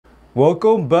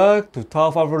Welcome back to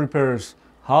Top 5 Repairs.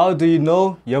 How do you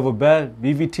know you have a bad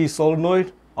Vvt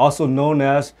solenoid, also known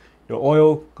as your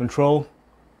oil control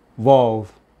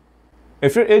valve?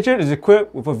 If your engine is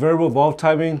equipped with a variable valve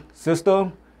timing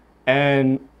system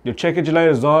and your check engine light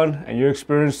is on and you're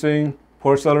experiencing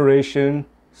poor acceleration,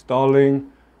 stalling,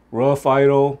 rough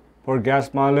idle, poor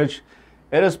gas mileage,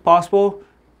 it is possible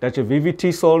that your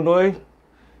Vvt solenoid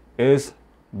is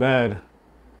bad.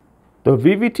 The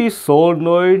Vvt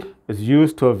solenoid is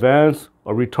used to advance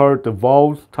or retard the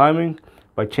valve's timing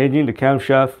by changing the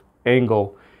camshaft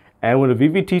angle. And when the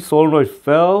Vvt solenoid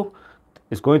fails,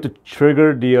 it's going to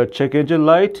trigger the check engine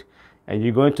light, and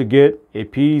you're going to get a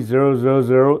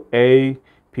P00A,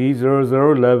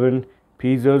 P0011,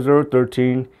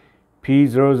 P0013,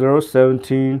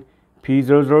 P0017,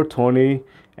 P0020,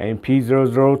 and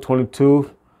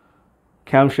P0022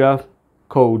 camshaft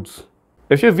codes.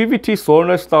 If your Vvt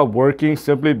solenoid stops working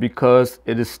simply because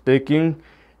it is sticking,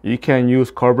 you can use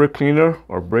carburetor cleaner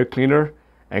or brake cleaner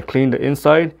and clean the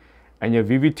inside, and your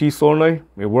Vvt solenoid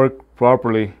may work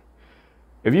properly.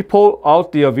 If you pull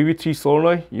out the Vvt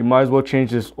solenoid, you might as well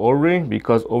change this O-ring,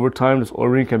 because over time this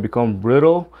O-ring can become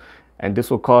brittle and this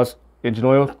will cause engine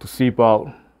oil to seep out.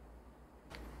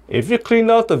 If you clean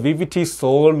out the Vvt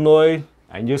solenoid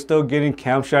and you're still getting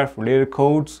camshaft related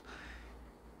codes,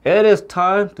 it is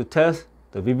time to test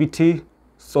the Vvt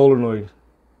solenoid.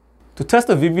 To test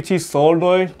the Vvt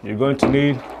solenoid, you're going to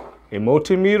need a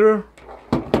multimeter,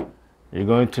 you're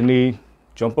going to need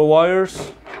jumper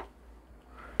wires,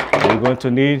 you're going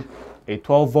to need a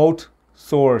 12-volt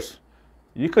source.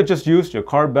 You could just use your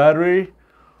car battery,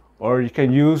 or you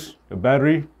can use your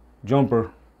battery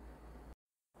jumper.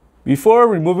 Before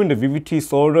removing the Vvt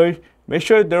solenoid, make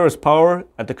sure there is power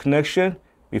at the connection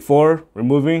before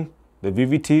removing the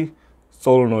Vvt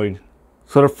solenoid.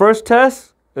 So the first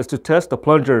test is to test the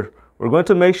plunger. We're going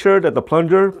to make sure that the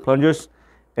plunger plunges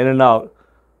in and out.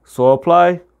 So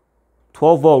apply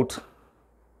 12 volt.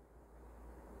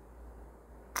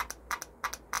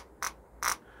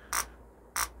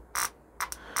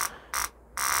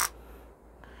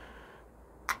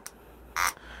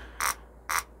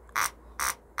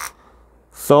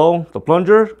 So the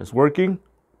plunger is working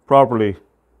properly.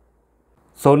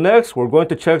 So next we're going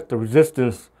to check the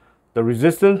resistance. The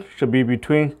resistance should be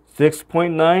between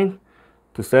 6.9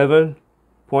 to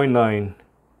 7.9.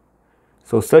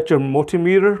 So set your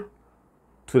multimeter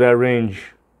to that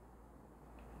range.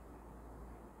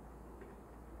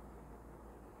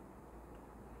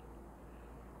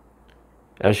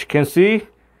 As you can see,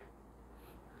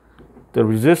 the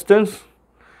resistance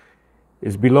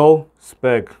is below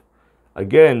spec.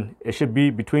 Again, it should be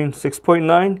between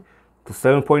 6.9 to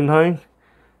 7.9.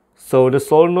 So the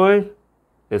solenoid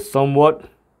is somewhat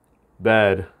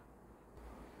bad.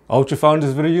 I hope you found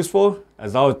this video useful.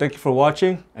 As always, thank you for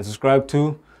watching and subscribe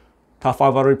to Top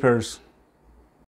 5 Auto Repairs.